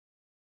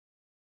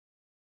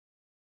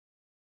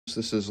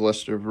This is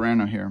Lester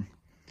Verano here,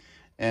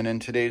 and in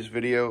today's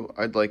video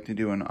I'd like to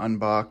do an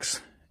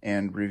unbox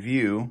and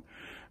review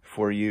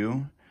for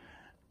you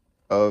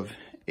of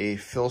a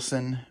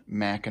Filson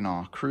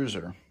Mackinaw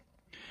Cruiser.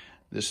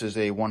 This is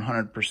a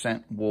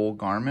 100% wool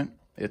garment.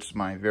 It's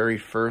my very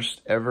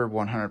first ever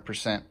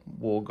 100%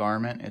 wool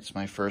garment. It's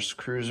my first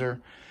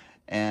cruiser,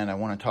 and I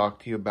want to talk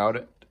to you about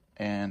it,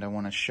 and I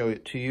want to show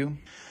it to you.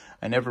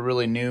 I never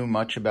really knew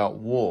much about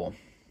wool.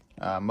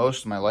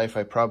 Most of my life,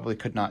 I probably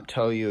could not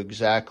tell you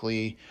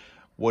exactly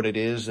what it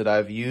is that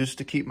I've used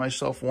to keep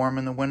myself warm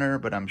in the winter,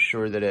 but I'm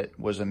sure that it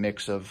was a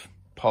mix of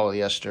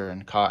polyester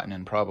and cotton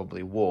and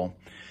probably wool.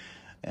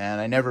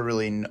 And I never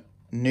really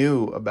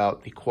knew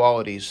about the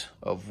qualities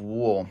of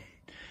wool.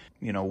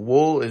 You know,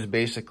 wool is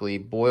basically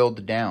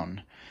boiled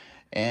down,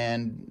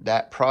 and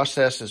that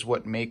process is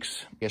what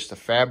makes, I guess, the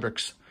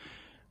fabrics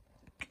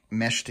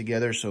mesh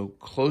together so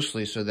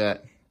closely so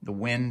that the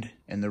wind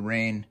and the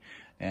rain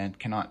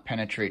cannot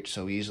penetrate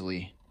so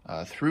easily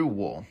through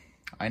wool.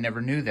 I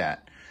never knew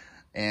that.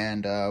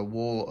 And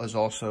wool is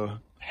also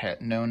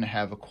known to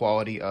have a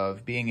quality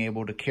of being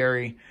able to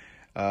carry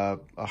a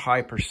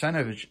high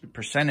percentage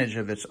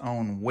of its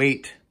own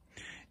weight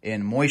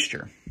in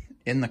moisture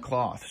in the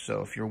cloth.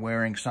 So if you're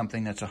wearing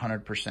something that's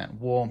 100%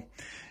 wool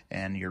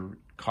and you're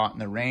caught in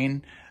the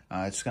rain,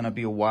 it's going to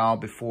be a while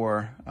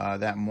before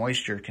that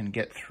moisture can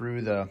get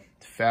through the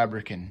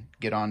fabric and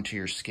get onto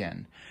your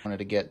skin. I wanted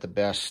to get the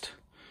best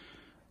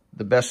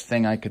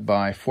thing I could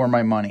buy for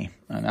my money,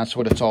 and that's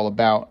what it's all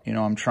about. You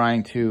know, I'm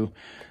trying to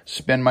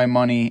spend my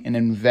money and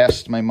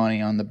invest my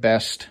money on the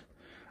best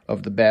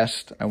of the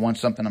best. I want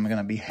something I'm going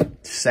to be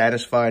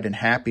satisfied and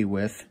happy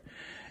with,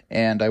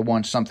 and I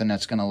want something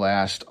that's going to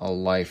last a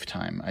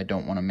lifetime. I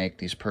don't want to make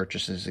these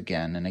purchases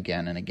again and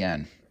again and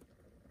again.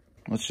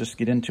 Let's just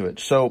get into it.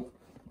 So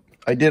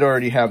I did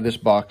already have this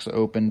box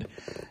opened.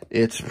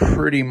 It's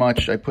pretty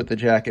much, I put the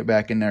jacket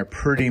back in there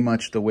pretty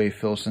much the way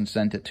Filson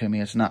sent it to me.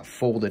 It's not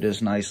folded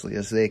as nicely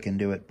as they can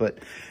do it, but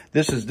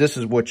this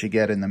is what you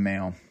get in the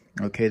mail.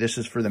 Okay, this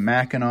is for the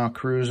Mackinaw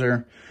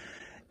Cruiser,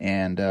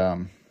 and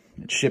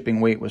its shipping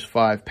weight was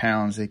 5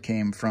 pounds. It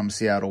came from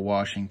Seattle,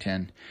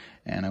 Washington,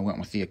 and I went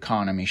with the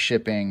economy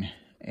shipping.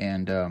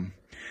 And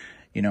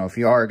you know, if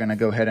you are going to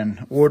go ahead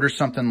and order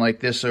something like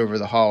this over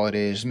the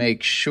holidays,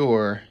 make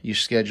sure you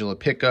schedule a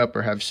pickup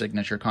or have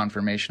signature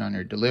confirmation on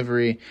your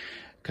delivery,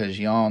 because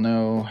you all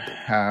know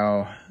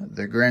how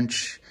the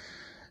Grinch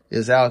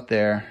is out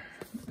there,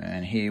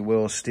 and he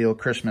will steal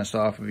Christmas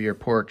off of your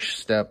porch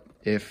step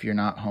if you're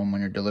not home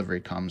when your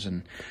delivery comes.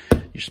 And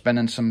you're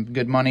spending some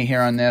good money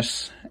here on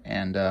this,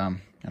 and I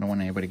don't want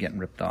anybody getting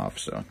ripped off,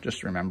 so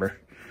just remember.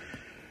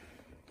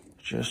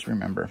 Just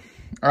remember.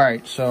 All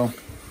right, so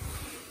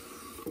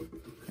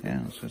yeah,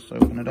 let's just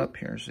open it up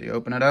here. So you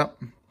open it up.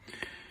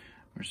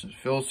 This is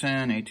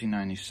Filson,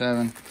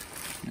 1897.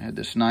 I had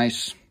this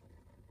nice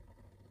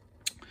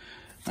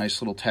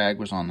little tag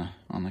was on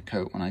the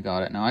coat when I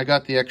got it. Now I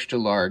got the extra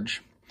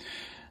large.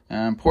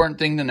 Important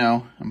thing to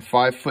know: I'm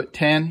 5'10",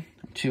 I'm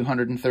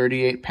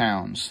 238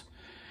 pounds.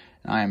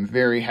 And I am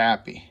very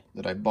happy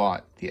that I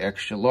bought the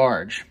extra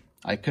large.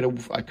 I could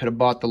have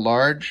bought the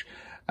large,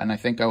 and I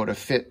think I would have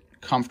fit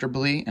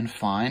comfortably and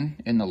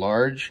fine in the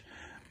large.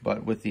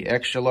 But with the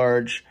extra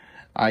large,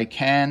 I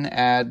can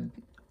add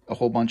a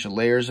whole bunch of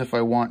layers if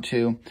I want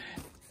to.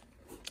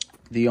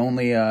 The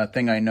only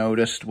thing I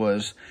noticed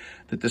was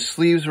that the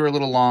sleeves were a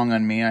little long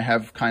on me. I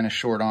have kind of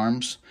short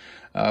arms,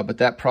 but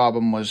that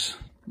problem was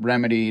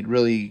remedied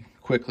really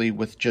quickly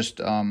with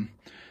just,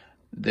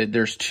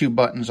 there's 2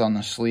 buttons on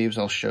the sleeves.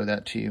 I'll show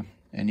that to you.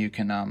 And you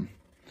can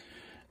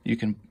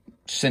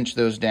cinch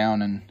those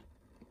down and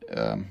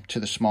to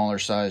the smaller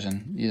size,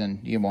 and then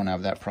you won't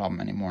have that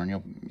problem anymore,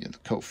 and the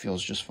coat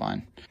feels just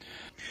fine.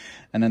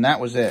 And then that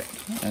was it.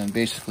 And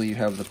basically you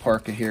have the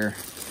parka here,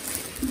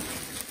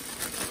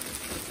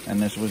 and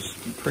this was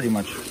pretty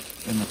much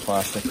in the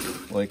plastic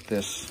like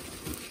this.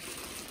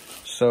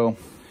 So I'm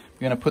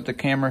gonna put the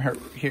camera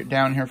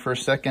down here for a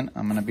second.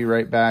 I'm gonna be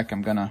right back.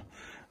 I'm gonna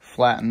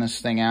flatten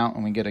this thing out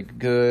and we get a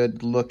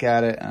good look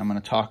at it, and I'm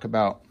gonna talk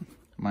about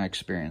my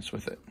experience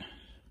with it.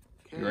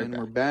 Okay, and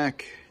we're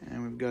back,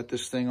 and we've got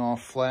this thing all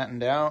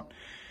flattened out,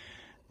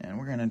 and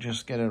we're gonna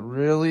just get a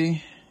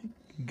really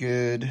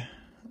good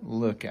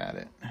look at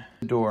it.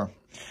 The door.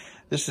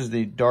 This is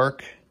the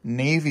dark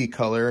navy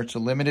color. It's a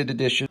limited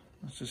edition.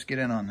 Let's just get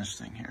in on this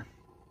thing here.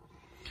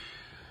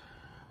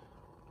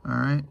 All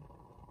right,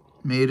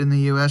 made in the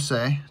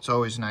USA. It's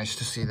always nice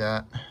to see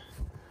that.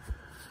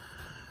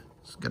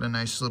 It's got a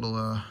nice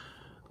little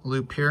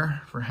loop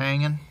here for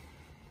hanging.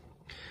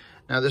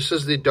 Now this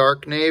is the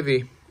dark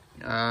navy.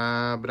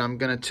 But I'm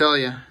going to tell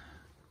you,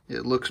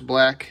 it looks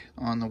black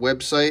on the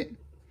website,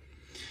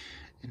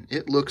 and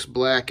it looks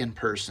black in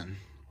person.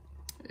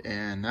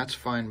 And that's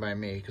fine by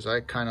me, because I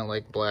kind of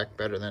like black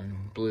better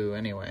than blue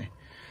anyway.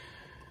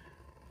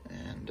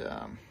 And,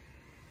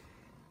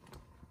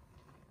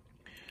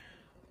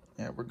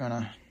 yeah, we're going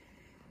to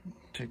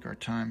take our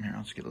time here.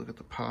 Let's get a look at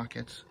the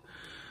pockets.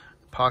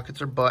 The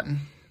pockets are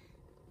button.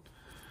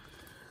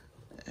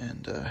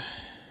 And a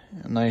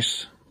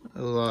nice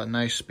a lot of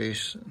nice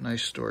space,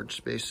 nice storage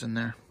space in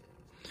there.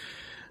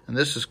 And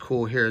this is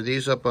cool here.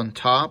 These up on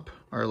top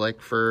are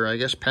like for, I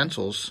guess,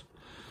 pencils,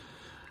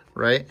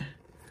 right?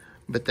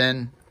 But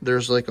then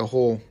there's like a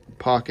whole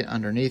pocket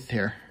underneath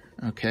here,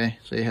 okay?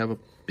 So you have a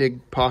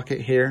big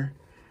pocket here,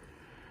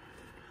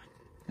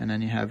 and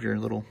then you have your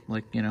little,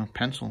 like, you know,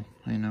 pencil,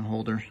 you know,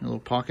 holder, a little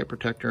pocket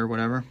protector or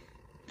whatever.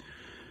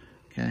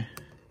 Okay,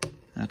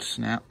 that's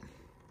snap.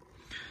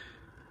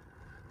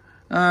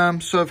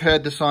 So I've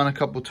had this on a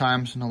couple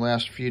times in the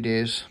last few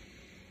days,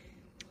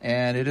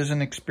 and it is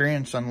an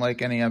experience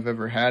unlike any I've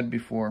ever had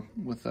before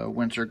with a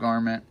winter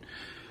garment.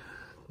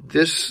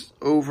 This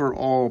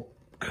overall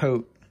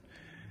coat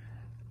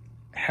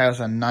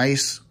has a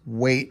nice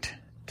weight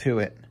to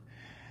it,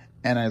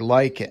 and I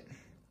like it.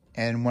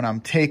 And when I'm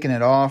taking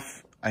it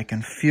off, I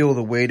can feel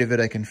the weight of it.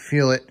 I can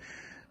feel it,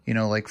 you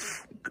know, like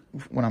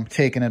when I'm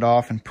taking it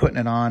off and putting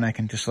it on, I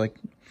can just like,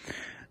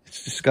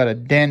 it's just got a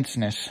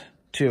denseness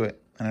to it.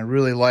 And I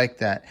really like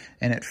that.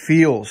 And it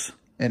feels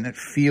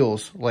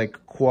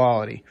like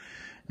quality.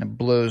 And it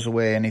blows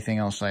away anything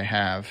else I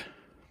have.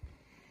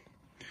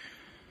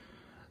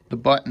 The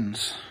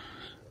buttons.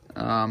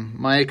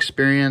 My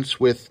experience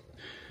with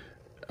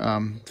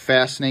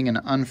fastening and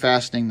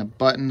unfastening the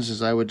buttons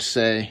is, I would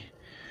say,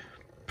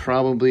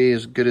 probably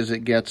as good as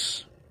it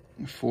gets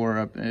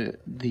for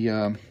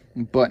the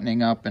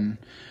buttoning up and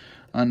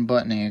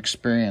unbuttoning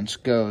experience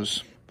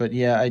goes. But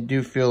yeah, I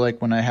do feel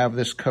like when I have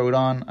this coat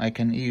on, I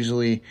can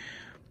easily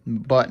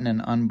button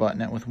and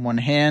unbutton it with one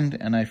hand,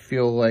 and I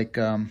feel like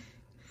the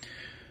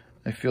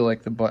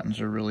buttons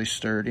are really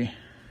sturdy.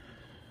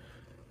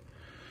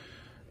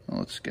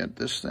 Let's get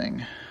this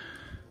thing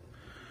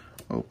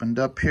opened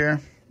up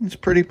here. It's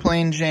pretty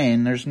plain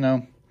Jane. There's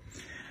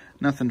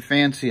nothing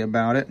fancy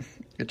about it.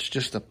 It's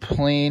just a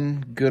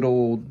plain, good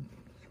old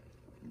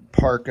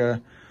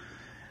parka.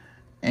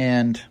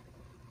 And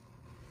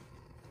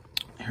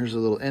here's a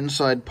little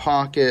inside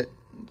pocket.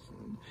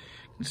 You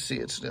can see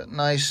it's got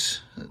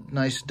nice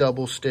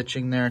double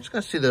stitching there. It's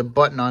got to see the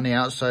button on the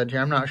outside here.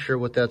 I'm not sure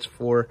what that's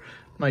for. It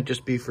might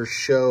just be for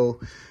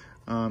show.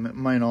 It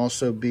might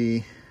also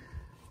be,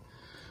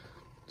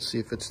 let's see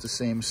if it's the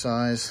same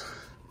size.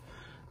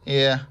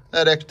 Yeah,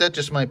 that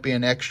just might be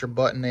an extra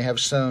button they have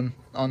sewn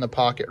on the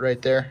pocket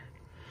right there.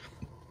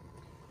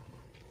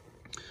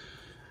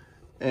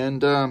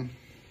 And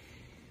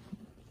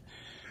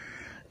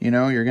you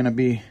know, you're gonna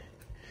be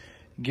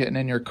getting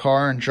in your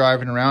car and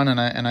driving around,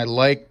 and I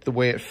liked the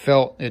way it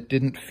felt. It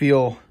didn't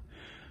feel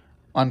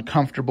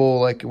uncomfortable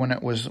like when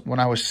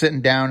I was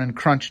sitting down and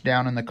crunched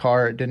down in the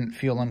car. It didn't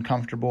feel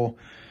uncomfortable.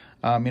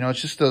 You know,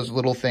 it's just those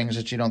little things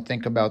that you don't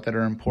think about that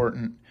are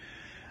important.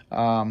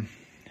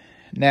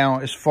 Now,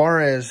 as far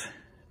as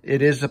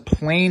it is a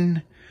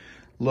plain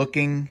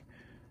looking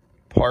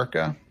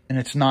parka, and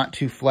it's not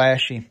too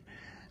flashy.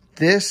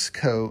 This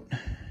coat,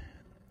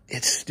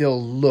 it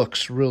still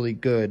looks really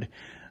good.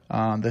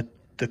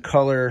 The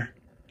color,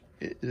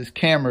 this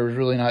camera is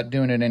really not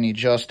doing it any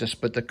justice,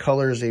 but the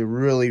color is a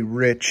really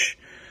rich,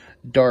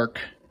 dark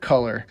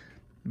color.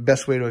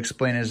 Best way to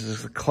explain it is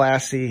there's a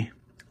classy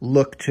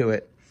look to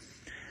it,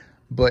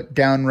 but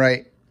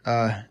downright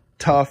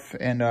tough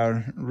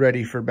and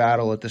ready for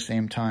battle at the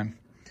same time.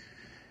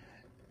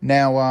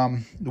 Now,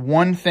 the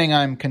one thing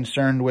I'm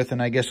concerned with,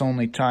 and I guess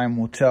only time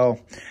will tell,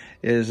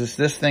 is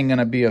this thing going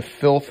to be a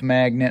filth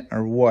magnet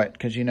or what?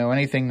 Because, you know,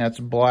 anything that's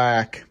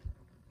black,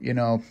 you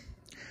know,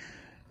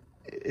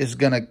 is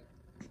going to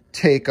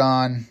take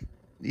on,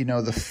 you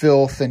know, the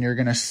filth, and you're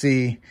going to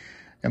see,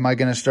 am I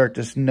going to start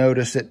to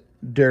notice it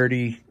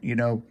dirty, you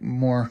know,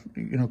 more,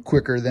 you know,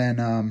 quicker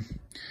than,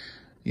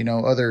 you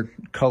know, other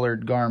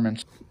colored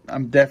garments.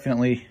 I'm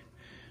definitely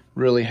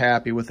really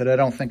happy with it. I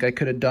don't think I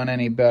could have done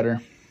any better.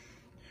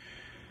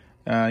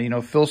 You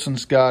know,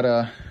 Filson's got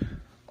a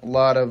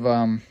lot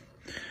of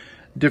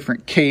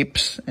different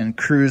capes and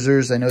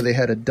cruisers. I know they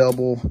had a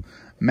double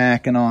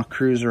Mackinaw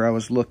Cruiser I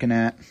was looking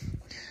at,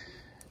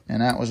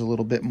 and that was a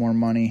little bit more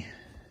money.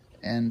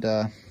 And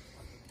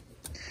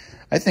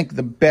I think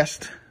the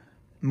best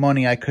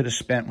money I could have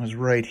spent was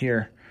right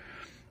here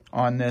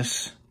on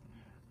this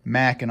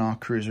Mackinaw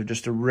Cruiser,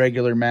 just a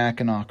regular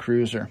Mackinaw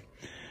Cruiser.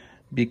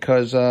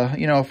 Because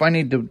you know, if I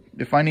need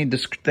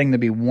this thing to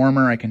be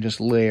warmer, I can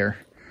just layer.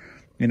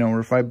 You know,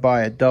 or if I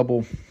buy a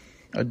double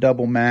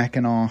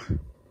Mackinaw,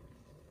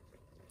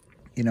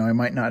 you know, I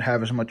might not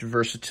have as much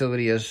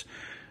versatility as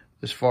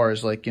far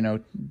as, like, you know,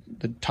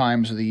 the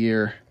times of the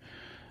year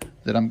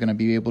that I'm going to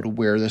be able to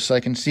wear this. I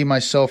can see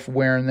myself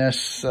wearing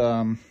this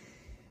in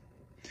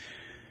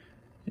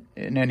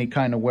any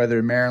kind of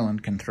weather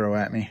Maryland can throw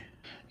at me.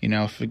 You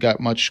know, if it got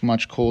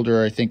much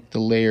colder, I think the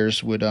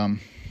layers would,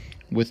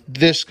 with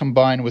this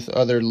combined with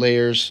other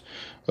layers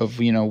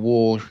of, you know,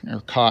 wool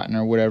or cotton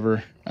or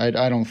whatever,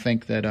 I don't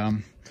think that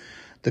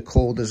the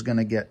cold is going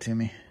to get to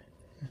me.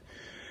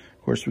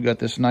 Of course, we got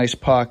this nice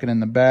pocket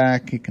in the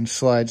back. You can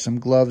slide some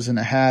gloves and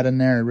a hat in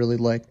there. I really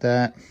like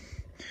that.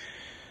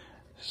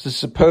 This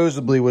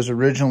supposedly was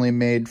originally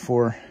made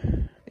for,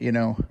 you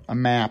know, a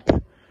map.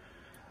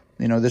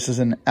 You know, this is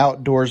an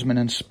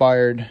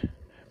outdoorsman-inspired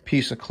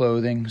piece of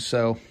clothing.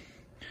 So,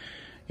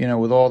 you know,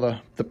 with all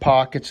the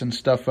pockets and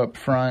stuff up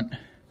front,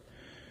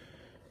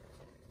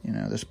 you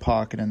know, this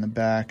pocket in the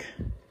back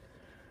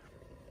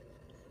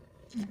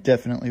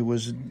definitely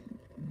was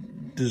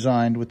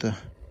designed with the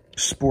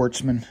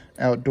sportsman,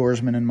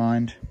 outdoorsman in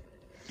mind.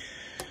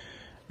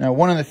 Now,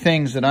 one of the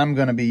things that I'm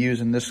going to be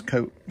using this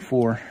coat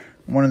for,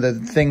 one of the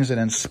things that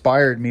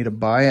inspired me to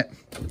buy it,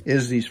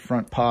 is these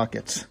front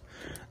pockets.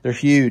 They're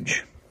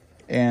huge.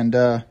 And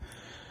I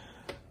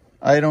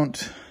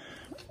don't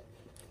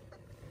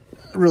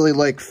really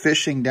like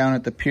fishing down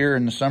at the pier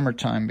in the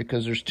summertime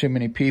because there's too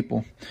many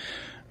people.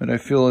 But I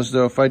feel as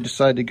though if I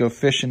decide to go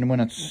fishing when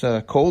it's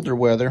colder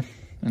weather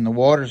and the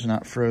water's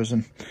not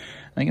frozen,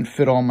 I can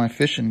fit all my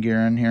fishing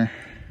gear in here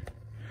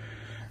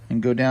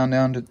and go down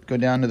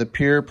to the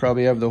pier.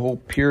 Probably have the whole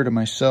pier to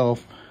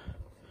myself,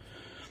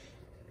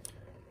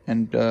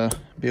 and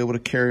be able to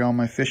carry all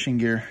my fishing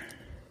gear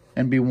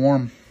and be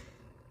warm.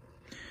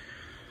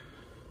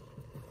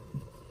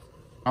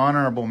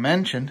 Honorable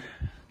mention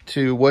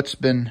to what's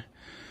been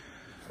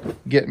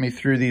getting me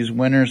through these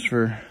winters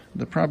for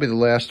probably the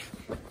last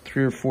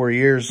 3 or 4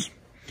 years.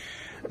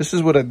 This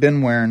is what I've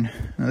been wearing.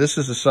 Now, this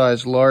is a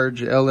size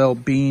large LL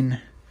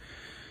Bean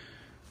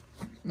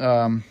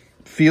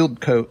field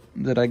coat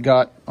that I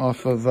got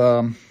off of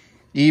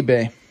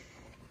eBay.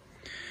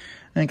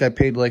 I think I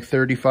paid like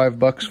 35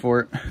 bucks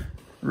for it.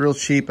 Real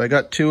cheap. I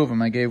got 2 of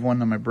them. I gave one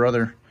to my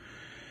brother.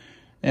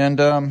 And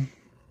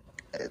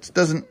it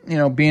doesn't, you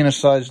know, being a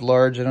size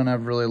large, I don't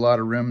have really a lot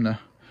of room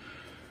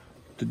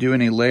to do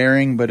any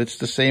layering, but it's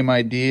the same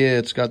idea.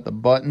 It's got the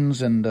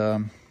buttons, and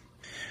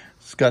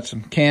it's got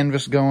some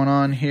canvas going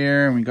on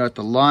here, and we got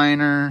the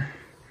liner.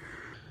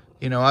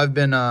 You know, I've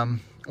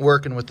been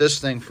working with this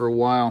thing for a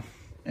while,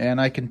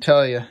 and I can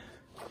tell you,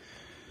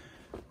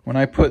 when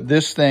I put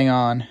this thing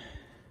on,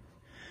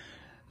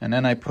 and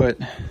then I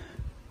put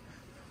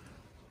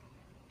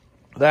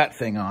that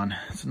thing on,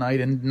 it's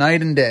night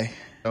and day.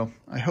 So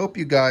I hope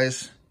you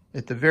guys,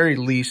 at the very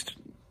least,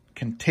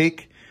 can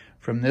take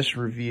from this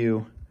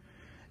review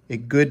a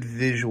good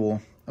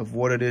visual of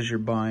what it is you're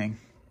buying.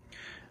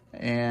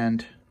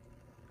 And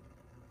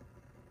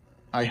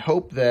I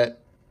hope that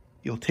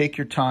you'll take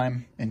your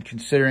time in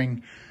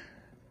considering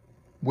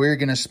where you're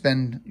going to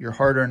spend your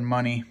hard-earned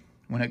money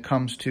when it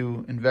comes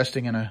to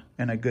investing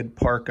in a good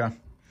parka.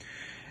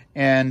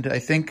 And I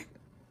think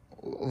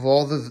of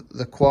all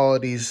the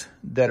qualities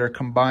that are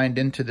combined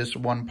into this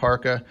one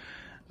parka,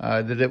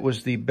 that it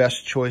was the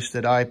best choice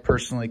that I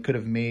personally could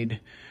have made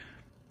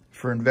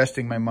for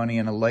investing my money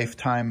in a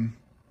lifetime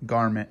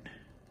garment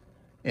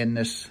in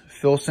this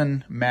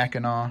Filson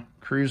Mackinaw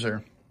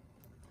Cruiser.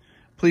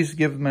 Please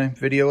give my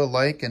video a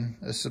like and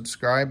a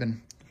subscribe,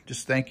 and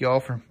just thank you all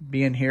for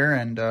being here,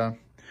 and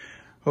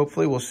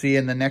hopefully we'll see you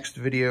in the next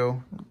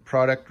video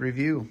product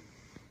review.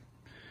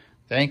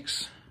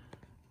 Thanks.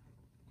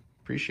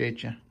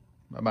 Appreciate you.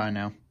 Bye-bye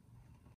now.